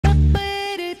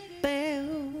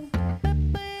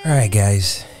Alright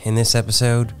guys, in this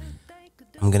episode,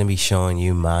 I'm going to be showing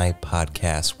you my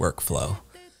podcast workflow.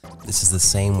 This is the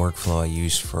same workflow I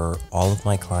use for all of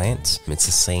my clients. It's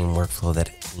the same workflow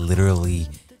that literally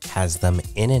has them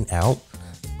in and out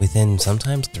within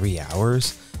sometimes 3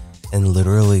 hours, and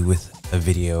literally with a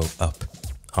video up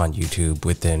on YouTube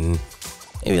within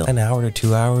maybe an hour to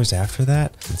 2 hours after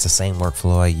that. It's the same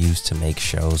workflow I use to make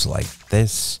shows like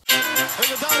this.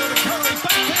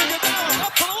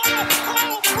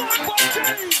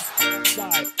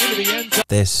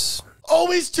 This.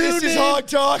 Always tune in. This is Hog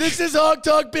Talk. This is Hog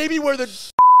Talk, baby, where the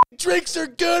drinks are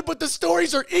good, but the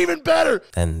stories are even better.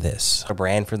 And this. A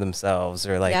brand for themselves.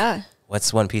 Or like,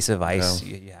 what's one piece of advice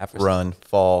you have for run,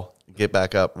 fall, get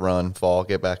back up, run, fall,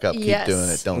 get back up. Yes. Keep doing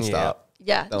it. Don't stop.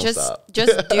 Yeah, Don't just stop.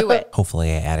 just do it.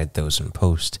 Hopefully I added those in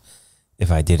post.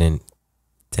 If I didn't,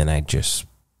 then I just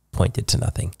pointed to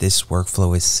nothing. This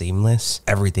workflow is seamless.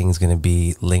 Everything's going to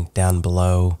be linked down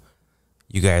below.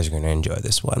 You guys are going to enjoy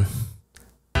this one.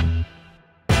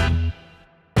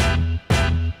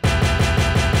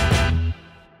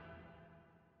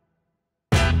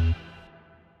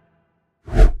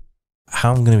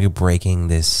 How I'm going to be breaking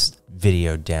this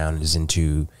video down is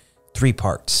into 3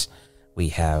 parts. We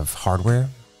have hardware,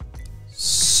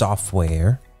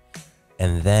 software,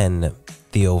 and then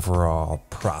the overall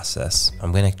process.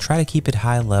 I'm going to try to keep it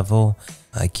high level.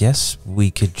 I guess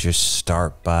we could just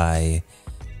start by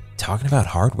talking about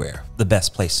hardware. The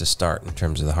best place to start in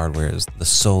terms of the hardware is the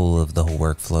soul of the whole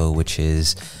workflow, which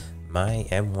is my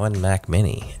M1 Mac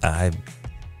Mini. I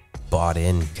bought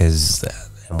in because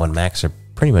M1 Macs are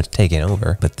pretty much taken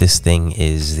over, but this thing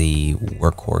is the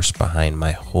workhorse behind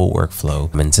my whole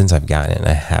workflow. And since I've gotten it,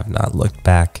 I have not looked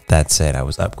back. That said, I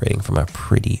was upgrading from a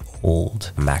pretty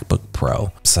old MacBook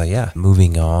Pro. So yeah,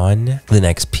 moving on. The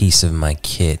next piece of my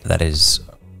kit that is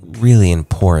really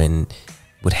important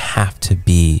would have to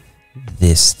be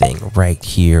this thing right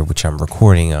here, which I'm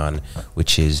recording on,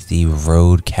 which is the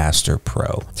Rodecaster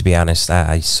Pro. To be honest,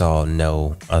 I saw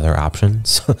no other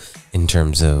options in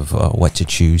terms of what to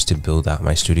choose to build out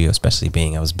my studio, especially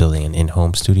being I was building an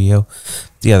in-home studio.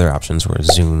 The other options were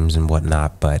Zooms and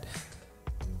whatnot, but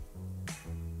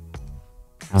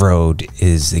Rode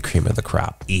is the cream of the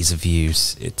crop. Ease of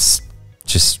use, it's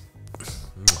just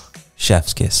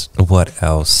chef's kiss. What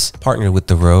else? Partnered with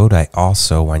the Rode, I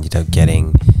also ended up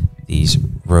getting these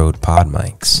Rode pod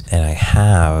mics, and I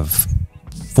have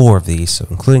 4 of these, so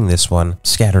including this one,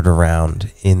 scattered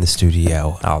around in the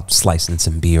studio. I'll slice in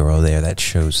some B-roll there that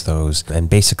shows those, and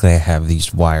basically I have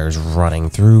these wires running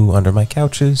through under my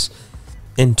couches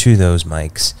into those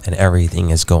mics, and everything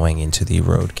is going into the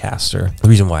Rodecaster. The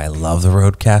reason why I love the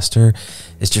Rodecaster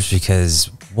is just because,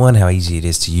 1, how easy it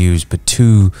is to use, but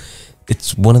 2,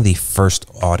 it's one of the first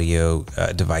audio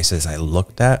devices I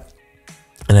looked at,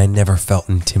 and I never felt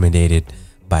intimidated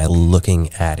by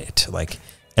looking at it. Like,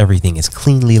 everything is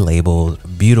cleanly labeled,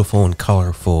 beautiful and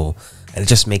colorful, and it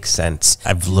just makes sense.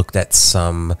 I've looked at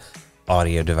some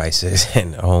audio devices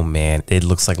and oh man, it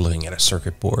looks like looking at a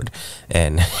circuit board,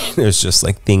 and there's just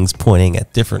like things pointing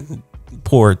at different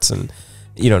ports and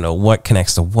you don't know what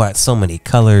connects to what. So many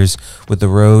colors. With the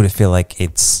Rode, I feel like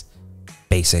it's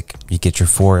basic. You get your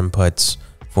 4 inputs,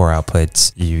 4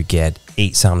 outputs, you get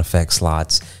 8 sound effect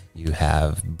slots. You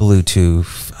have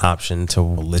Bluetooth option to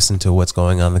listen to what's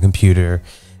going on the computer,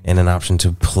 and an option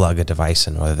to plug a device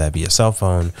in, whether that be a cell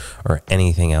phone or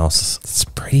anything else. It's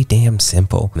pretty damn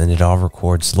simple. And it all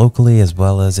records locally, as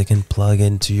well as it can plug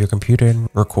into your computer and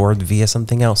record via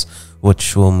something else,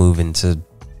 which we'll move into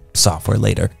software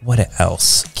later. What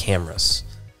else? Cameras.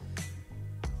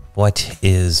 What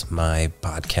is my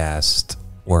podcast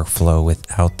workflow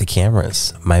without the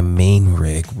cameras? My main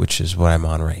rig, which is what I'm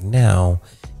on right now,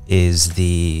 is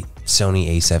the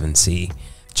Sony A7C.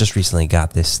 Just recently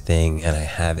got this thing, and I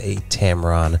have a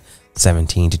Tamron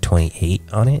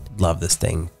 17-28 on it. Love this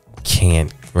thing.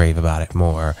 Can't rave about it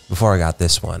more. Before I got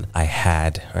this one, I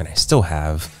had, and I still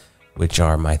have, which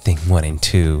are my Thing 1 and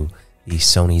 2, the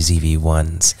Sony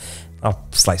ZV-1s. I'll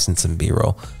slice in some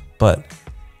B-roll, but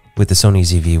with the Sony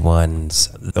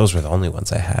ZV-1s, those were the only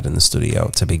ones I had in the studio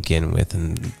to begin with,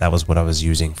 and that was what I was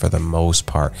using for the most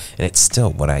part, and it's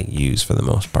still what I use for the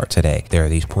most part today. There are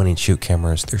these point-and-shoot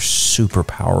cameras. They're super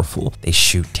powerful. They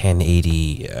shoot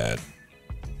 1080,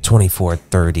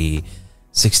 2430,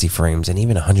 60 frames, and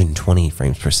even 120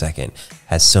 frames per second.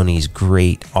 Has Sony's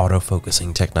great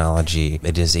autofocusing technology.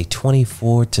 It is a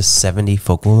 24-70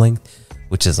 focal length,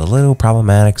 which is a little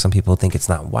problematic. Some people think it's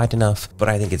not wide enough, but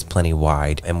I think it's plenty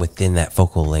wide. And within that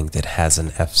focal length, it has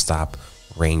an f-stop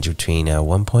range between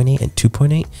 1.8 and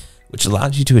 2.8, which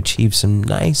allows you to achieve some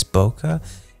nice bokeh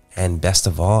And best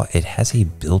of all, it has a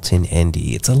built-in ND.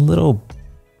 It's a little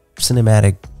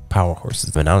cinematic power horse.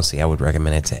 And honestly, I would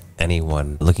recommend it to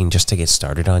anyone looking just to get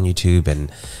started on YouTube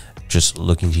and just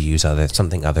looking to use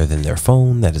something other than their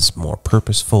phone that is more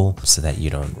purposeful, so that you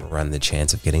don't run the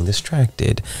chance of getting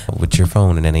distracted with your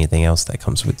phone and anything else that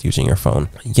comes with using your phone.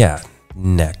 Yeah.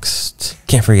 Next,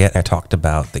 can't forget I talked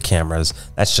about the cameras.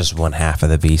 That's just one half of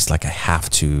the beast. Like, I have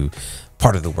to,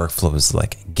 part of the workflow is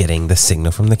like getting the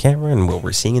signal from the camera and what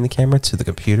we're seeing in the camera to the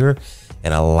computer,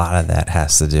 and a lot of that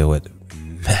has to do with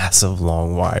massive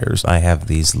long wires. I have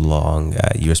these long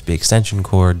USB extension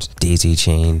cords, daisy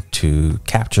chain to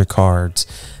capture cards,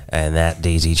 and that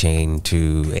daisy chain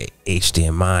to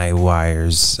HDMI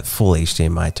wires, full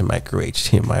HDMI to micro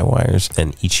HDMI wires,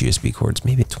 and each USB cord is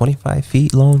maybe 25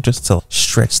 feet long, just to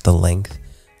stretch the length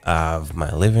of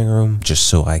my living room, just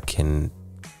so I can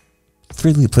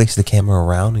freely place the camera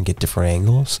around and get different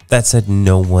angles. That said,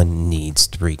 no one needs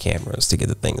 3 cameras to get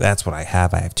the thing. That's what I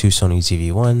have. I have 2 Sony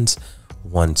ZV-1s,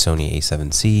 1 Sony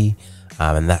A7C,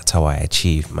 and that's how I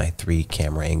achieve my 3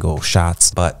 camera angle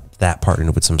shots. But that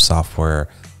partnered with some software,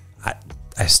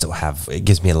 I still have, it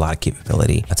gives me a lot of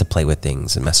capability to play with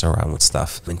things and mess around with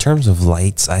stuff. In terms of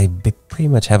lights, I pretty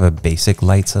much have a basic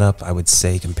light setup, I would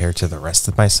say, compared to the rest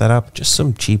of my setup. Just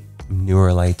some cheap,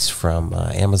 newer lights from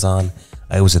Amazon.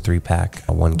 It was a 3-pack.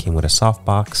 One came with a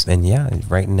softbox. And yeah,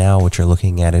 right now what you're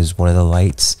looking at is one of the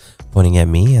lights pointing at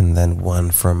me, and then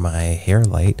one from my hair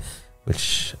light,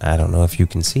 which I don't know if you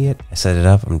can see it. I set it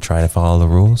up. I'm trying to follow the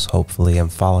rules. Hopefully I'm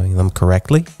following them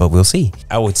correctly, but we'll see.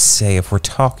 I would say if we're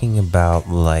talking about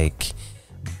like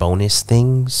bonus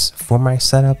things for my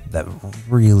setup that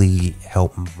really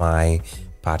help my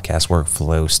podcast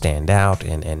workflow stand out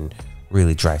and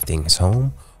really drive things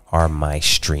home, are my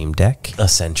Stream Deck,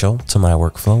 essential to my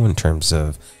workflow in terms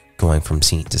of going from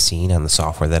scene to scene on the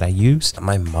software that I use.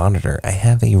 My monitor, I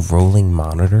have a rolling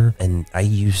monitor, and I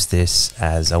use this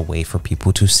as a way for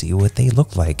people to see what they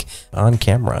look like on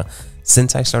camera.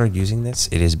 Since I started using this,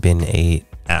 it has been a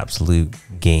absolute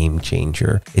game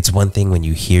changer. It's one thing when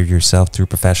you hear yourself through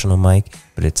professional mic,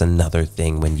 but it's another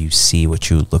thing when you see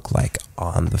what you look like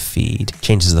on the feed.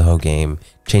 Changes the whole game,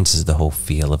 changes the whole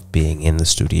feel of being in the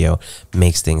studio,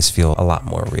 makes things feel a lot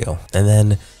more real. And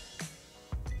then,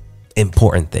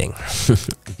 important thing,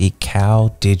 the Cal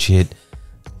Digit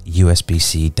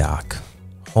USB-C dock.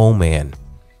 Oh man,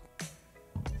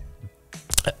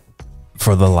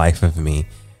 for the life of me,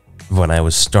 when I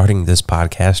was starting this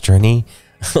podcast journey,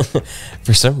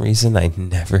 for some reason I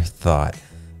never thought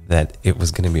that it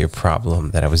was going to be a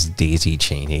problem that I was daisy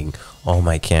chaining all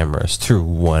my cameras through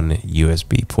one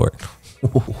USB port.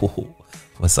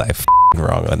 Was I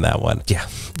wrong on that one? Yeah,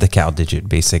 the Cal Digit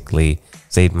basically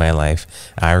saved my life.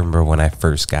 I remember when I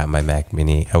first got my Mac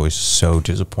Mini, I was so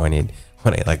disappointed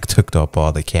when I like took up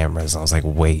all the cameras. I was like,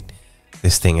 wait,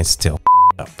 this thing is still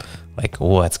up. Like,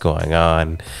 what's going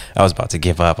on? I was about to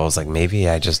give up. I was like, maybe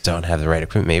I just don't have the right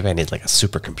equipment. Maybe I need like a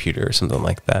supercomputer or something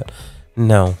like that.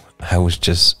 No, I was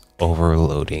just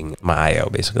overloading my I/O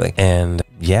basically. And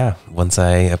yeah, once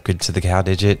I upgraded to the Cal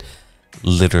Digit,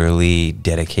 literally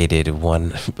dedicated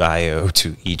one I/O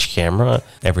to each camera,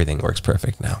 everything works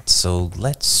perfect now. So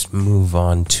let's move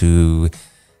on to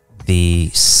the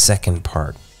second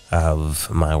part of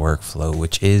my workflow,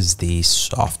 which is the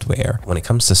software. When it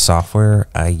comes to software,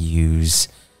 I use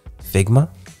Figma,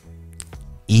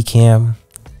 Ecamm,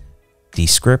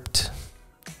 Descript,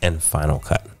 and Final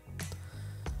Cut.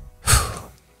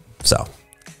 So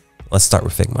let's start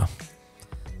with Figma.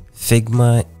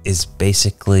 Figma is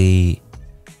basically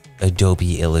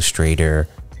Adobe Illustrator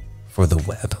for the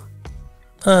web.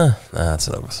 That's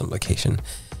an oversimplification.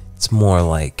 It's more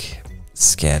like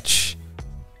Sketch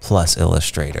plus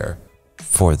Illustrator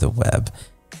for the web.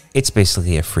 It's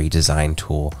basically a free design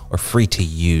tool, or free to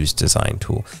use design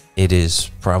tool. It is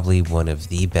probably one of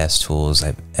the best tools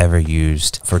I've ever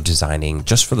used for designing,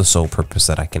 just for the sole purpose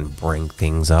that I can bring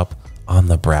things up on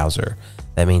the browser.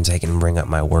 That means I can bring up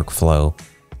my workflow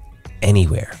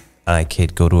anywhere. I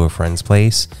could go to a friend's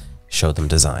place, show them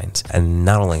designs. And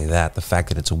not only that, the fact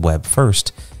that it's web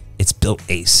first, it's built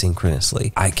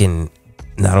asynchronously. I can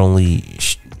not only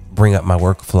bring up my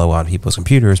workflow on people's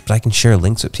computers, but I can share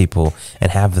links with people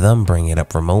and have them bring it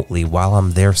up remotely while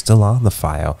I'm there still on the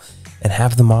file, and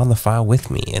have them on the file with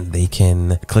me, and they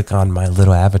can click on my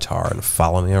little avatar and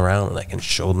follow me around, and I can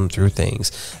show them through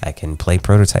things. I can play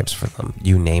prototypes for them.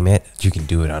 You name it, you can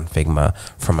do it on Figma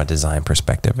from a design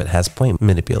perspective. It has point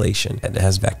manipulation, it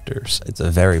has vectors. It's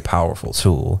a very powerful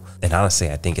tool, and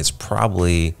honestly, I think it's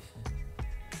probably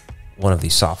one of the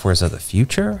softwares of the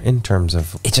future in terms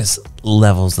of it just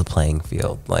levels the playing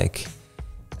field. Like,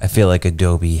 I feel like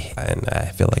Adobe, and I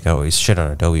feel like I always shit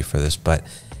on Adobe for this, but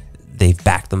they've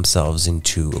backed themselves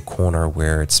into a corner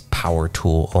where it's power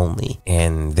tool only.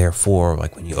 And therefore,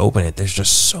 like when you open it, there's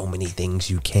just so many things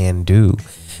you can do.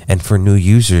 And for new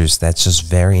users, that's just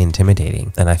very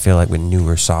intimidating. And I feel like with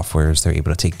newer softwares, they're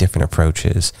able to take different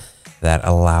approaches that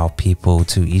allow people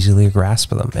to easily grasp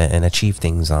them and achieve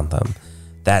things on them.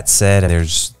 That said,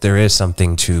 there is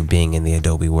something to being in the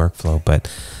Adobe workflow,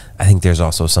 but I think there's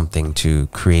also something to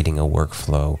creating a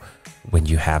workflow when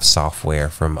you have software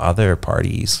from other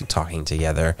parties talking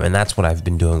together. And that's what I've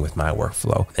been doing with my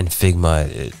workflow. And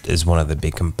Figma is one of the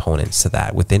big components to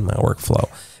that within my workflow.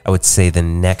 I would say the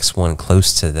next one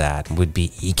close to that would be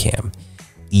Ecamm.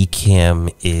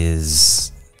 Ecamm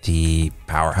is the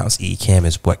powerhouse. Ecamm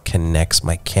is what connects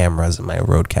my cameras and my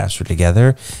Rodecaster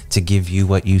together to give you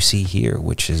what you see here,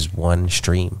 which is one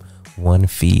stream, one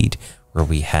feed, where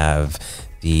we have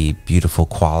the beautiful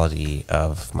quality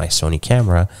of my Sony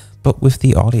camera, but with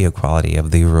the audio quality of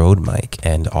the Rode mic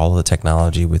and all the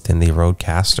technology within the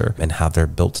Rodecaster and how they're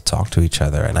built to talk to each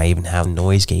other. And I even have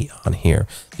noise gate on here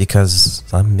because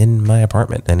I'm in my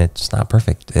apartment and it's not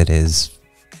perfect. It is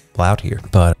loud here.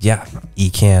 But yeah,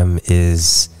 Ecamm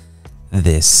is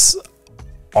this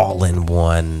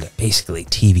all-in-one, basically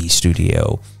TV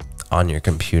studio on your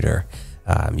computer.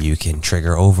 You can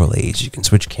trigger overlays, you can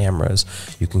switch cameras,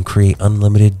 you can create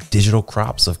unlimited digital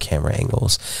crops of camera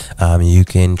angles, you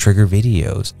can trigger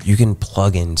videos, you can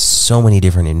plug in so many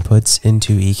different inputs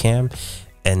into Ecamm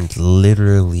and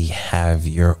literally have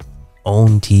your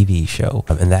own TV show.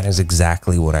 And that is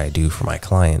exactly what I do for my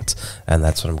clients. And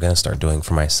that's what I'm going to start doing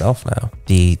for myself now.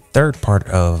 The third part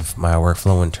of my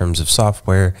workflow in terms of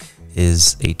software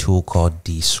is a tool called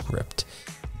Descript.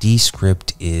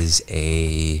 Descript is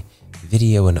a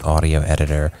video and audio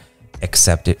editor,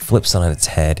 except it flips on its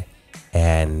head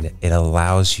and it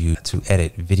allows you to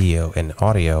edit video and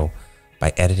audio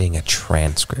by editing a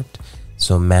transcript.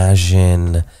 So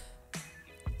imagine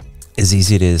as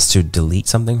easy it is to delete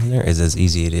something from there is as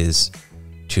easy it is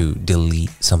to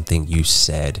delete something you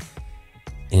said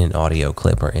in an audio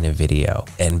clip or in a video.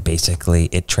 And basically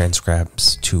it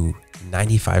transcribes to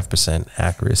 95%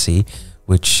 accuracy,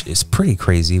 which is pretty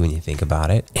crazy when you think about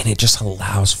it. And it just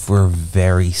allows for a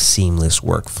very seamless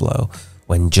workflow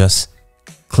when just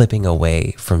clipping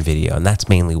away from video. And that's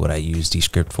mainly what I use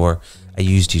Descript for. I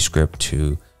use Descript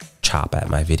to chop at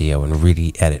my video and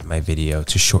really edit my video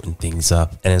to shorten things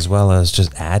up, and as well as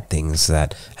just add things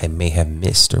that I may have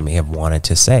missed or may have wanted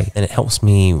to say. And it helps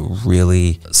me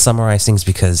really summarize things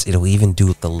because it'll even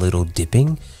do the little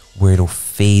dipping where it'll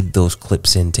fade those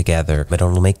clips in together, but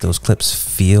it'll make those clips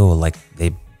feel like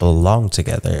they belong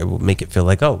together. It will make it feel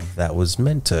like, oh, that was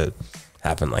meant to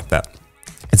happen like that.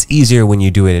 It's easier when you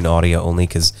do it in audio only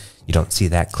because you don't see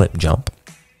that clip jump.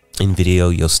 In video,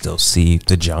 you'll still see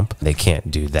the jump. They can't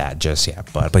do that just yet.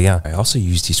 But yeah, I also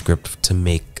use Descript to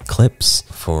make clips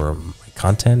for my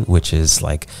content, which is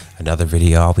like another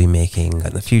video I'll be making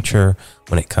in the future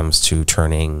when it comes to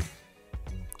turning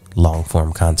long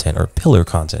form content, or pillar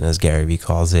content as Gary Vee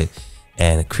calls it,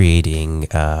 and creating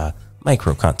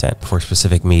micro content for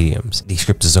specific mediums.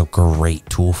 Descript is a great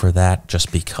tool for that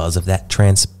just because of that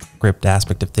transcript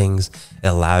aspect of things. It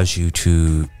allows you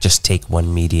to just take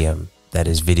one medium that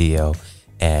is video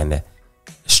and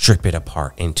strip it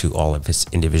apart into all of its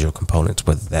individual components,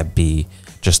 whether that be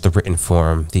just the written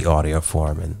form, the audio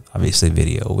form, and obviously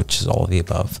video, which is all of the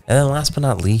above. And then last but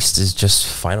not least is just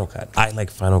Final Cut. I like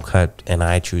Final Cut, and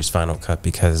I choose Final Cut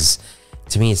because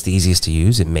to me it's the easiest to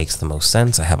use. It makes the most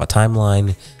sense. I have a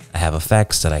timeline, I have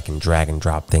effects that I can drag and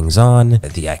drop things on.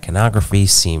 The iconography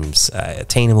seems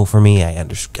attainable for me. I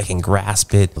can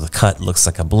grasp it. The cut looks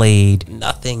like a blade.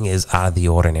 Nothing is out of the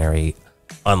ordinary,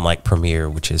 unlike Premiere,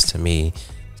 which is to me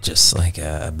just like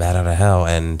a bat out of hell.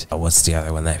 And what's the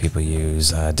other one that people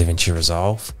use? DaVinci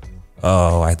Resolve.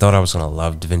 Oh, I thought I was gonna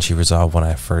love DaVinci Resolve when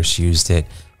I first used it.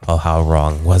 Oh, how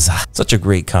wrong was I? Such a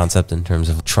great concept in terms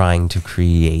of trying to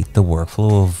create the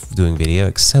workflow of doing video,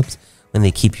 except when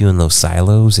they keep you in those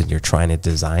silos and you're trying to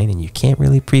design and you can't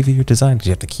really preview your design because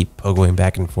you have to keep going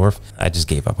back and forth. I just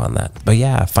gave up on that. But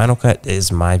yeah, Final Cut is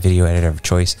my video editor of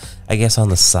choice. I guess on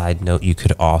the side note, you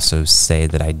could also say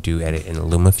that I do edit in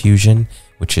LumaFusion,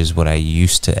 which is what I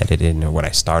used to edit in, or what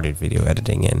I started video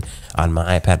editing in on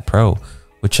my iPad Pro,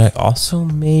 which I also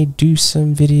may do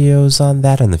some videos on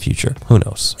that in the future. Who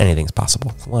knows? Anything's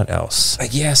possible. What else? I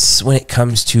guess when it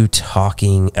comes to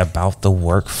talking about the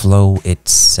workflow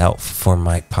itself for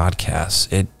my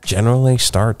podcast, it generally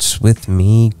starts with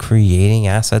me creating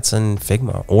assets in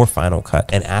Figma or Final Cut.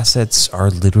 And assets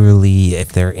are literally,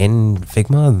 if they're in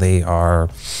Figma, they are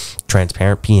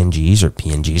transparent PNGs or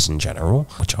PNGs in general,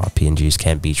 which all PNGs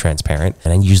can be transparent.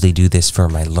 And I usually do this for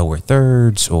my lower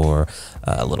thirds or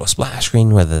a little splash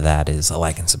screen, whether that is a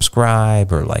like and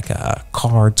subscribe or like a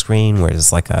card screen where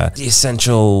it's like the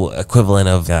essential equivalent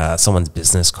of someone's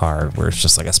business card where it's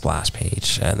just like a splash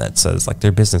page and that says like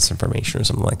their business information or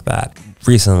something like that.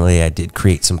 Recently, I did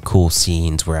create some cool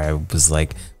scenes where I was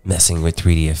like messing with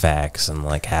 3D effects and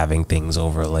like having things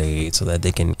overlaid so that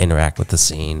they can interact with the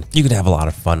scene. You can have a lot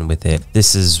of fun with it.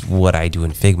 This is what I do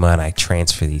in Figma, and I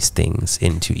transfer these things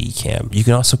into Ecamm. You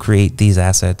can also create these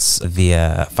assets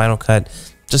via Final Cut,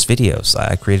 just videos.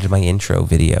 I created my intro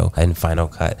video in Final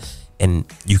Cut, and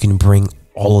you can bring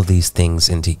all of these things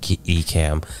into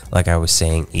Ecamm. Like I was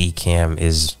saying, Ecamm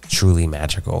is truly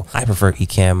magical. I prefer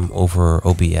Ecamm over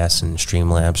OBS and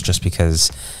Streamlabs just because,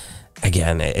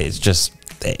 again,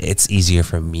 it's easier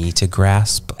for me to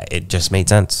grasp. It just made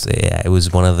sense. It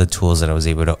was one of the tools that I was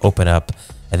able to open up.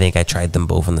 I think I tried them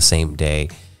both on the same day,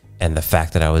 and the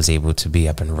fact that I was able to be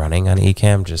up and running on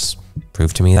Ecamm just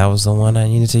proved to me that was the one I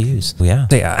needed to use. Yeah.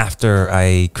 After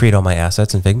I create all my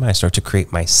assets in Figma, I start to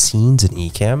create my scenes in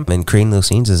Ecamm, and creating those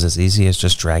scenes is as easy as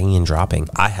just dragging and dropping.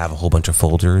 I have a whole bunch of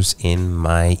folders in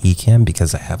my Ecamm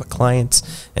because I have a client,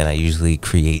 and I usually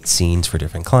create scenes for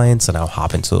different clients, and I'll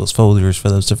hop into those folders for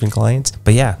those different clients.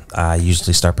 But yeah, I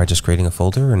usually start by just creating a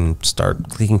folder and start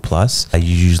clicking plus. I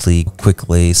usually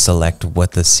quickly select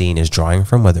what the scene is drawing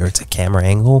from, whether it's a camera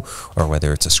angle or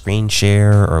whether it's a screen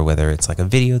share or whether it's like a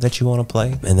video that you want to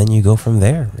play, and then you go from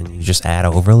there and you just add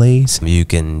overlays. You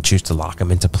can choose to lock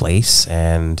them into place,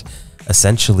 and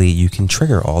essentially you can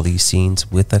trigger all these scenes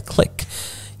with a click.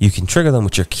 You can trigger them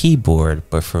with your keyboard,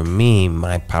 but for me,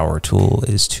 my power tool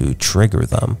is to trigger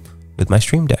them with my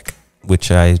Stream Deck, which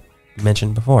I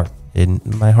mentioned before in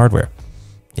my hardware.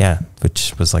 Yeah,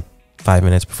 which was like 5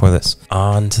 minutes before this.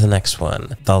 On to the next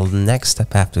one. The next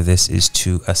step after this is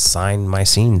to assign my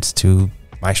scenes to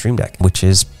my Stream Deck, which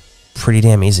is pretty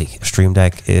damn easy. Stream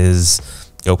Deck is,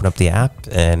 you open up the app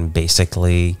and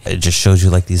basically it just shows you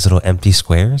like these little empty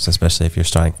squares, especially if you're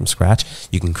starting from scratch.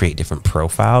 You can create different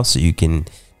profiles, so you can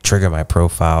trigger my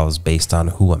profiles based on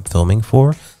who I'm filming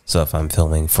for. So if I'm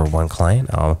filming for one client,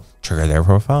 I'll trigger their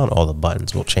profile and all the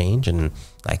buttons will change, and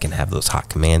I can have those hot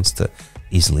commands to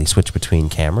easily switch between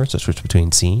cameras or switch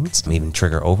between scenes, even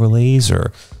trigger overlays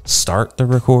or start the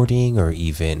recording or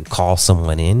even call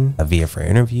someone in via for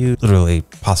interview. Literally,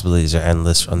 possibilities are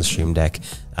endless on the Stream Deck.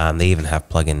 They even have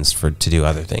plugins to do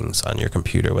other things on your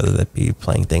computer, whether that be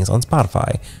playing things on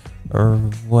Spotify or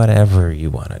whatever you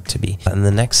want it to be. And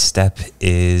the next step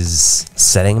is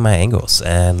setting my angles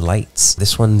and lights.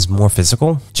 This one's more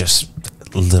physical, just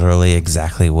literally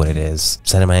exactly what it is.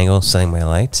 Setting my angles, setting my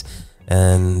lights.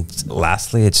 And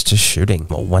lastly, it's just shooting.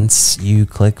 Once you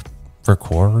click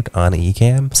record on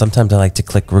Ecamm, sometimes I like to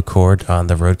click record on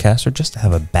the Rodecaster just to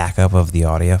have a backup of the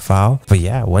audio file. But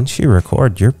yeah, once you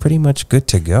record, you're pretty much good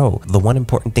to go. The one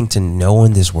important thing to know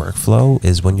in this workflow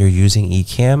is when you're using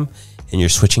Ecamm and you're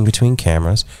switching between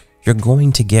cameras, you're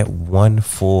going to get one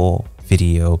full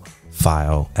video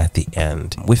file at the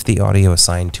end with the audio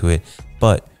assigned to it.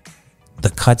 But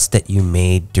the cuts that you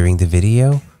made during the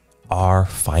video are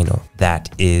final.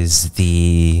 That is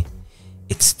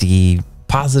it's the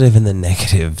positive and the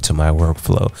negative to my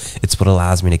workflow. It's what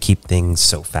allows me to keep things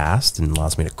so fast and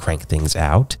allows me to crank things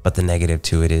out. But the negative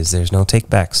to it is there's no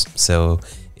takebacks. So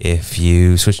if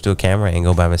you switch to a camera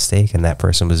angle by mistake and that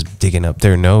person was digging up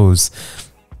their nose,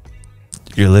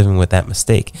 you're living with that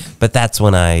mistake. But that's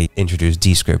when I introduce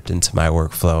Descript into my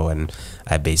workflow, and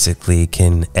I basically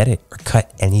can edit or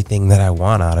cut anything that I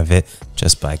want out of it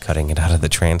just by cutting it out of the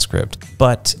transcript.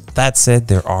 But that said,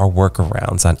 there are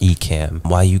workarounds on Ecamm.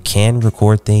 While you can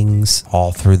record things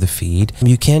all through the feed,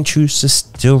 you can choose to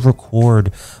still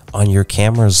record on your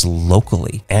cameras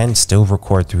locally and still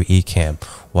record through Ecamm.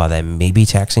 While that may be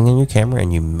taxing on your camera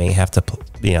and you may have to,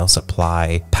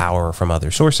 supply power from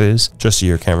other sources just so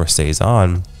your camera stays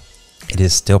on, it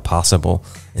is still possible.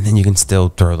 And then you can still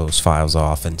throw those files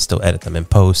off and still edit them in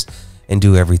post and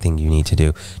do everything you need to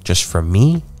do. Just for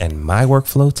me and my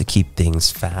workflow to keep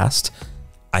things fast,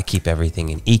 I keep everything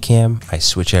in Ecamm. I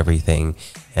switch everything.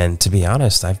 And to be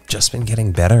honest, I've just been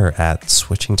getting better at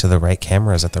switching to the right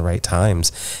cameras at the right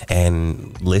times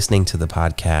and listening to the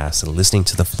podcast and listening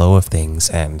to the flow of things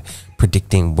and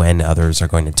predicting when others are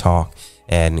going to talk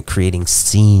and creating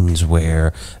scenes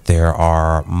where there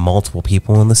are multiple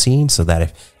people in the scene so that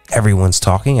if everyone's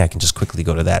talking, I can just quickly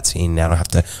go to that scene. Now I don't have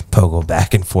to pogo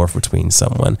back and forth between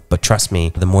someone. But trust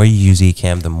me, the more you use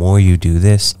Ecamm, the more you do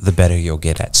this, the better you'll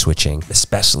get at switching,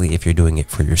 especially if you're doing it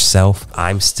for yourself.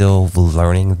 I'm still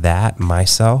learning that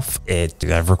myself.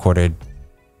 I've recorded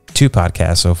 2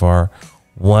 podcasts so far.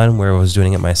 One where I was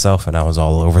doing it myself and I was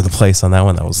all over the place on that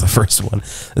one. That was the first one.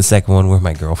 The second one where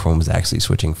my girlfriend was actually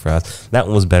switching for us. That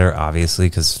one was better, obviously,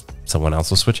 because someone else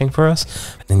was switching for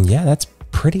us. And yeah, that's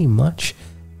pretty much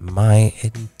my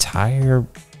entire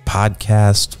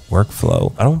podcast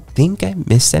workflow. I don't think I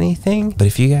missed anything, but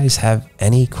if you guys have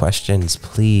any questions,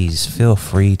 please feel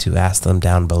free to ask them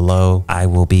down below. I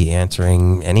will be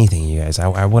answering anything, you guys.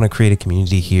 I want to create a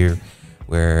community here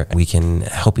where we can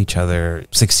help each other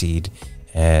succeed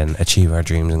and achieve our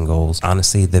dreams and goals.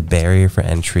 Honestly, the barrier for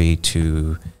entry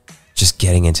to just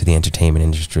getting into the entertainment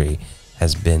industry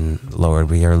has been lowered.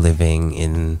 We are living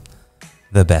in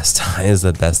the best time. Is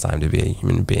the best time to be a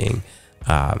human being.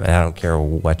 And I don't care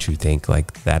what you think,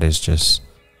 like that is just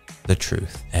the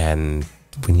truth. And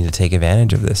we need to take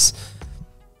advantage of this.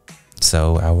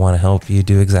 So I want to help you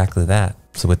do exactly that.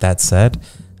 So with that said,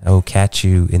 I will catch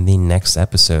you in the next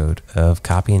episode of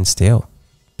Copy and Steal.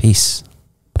 Peace.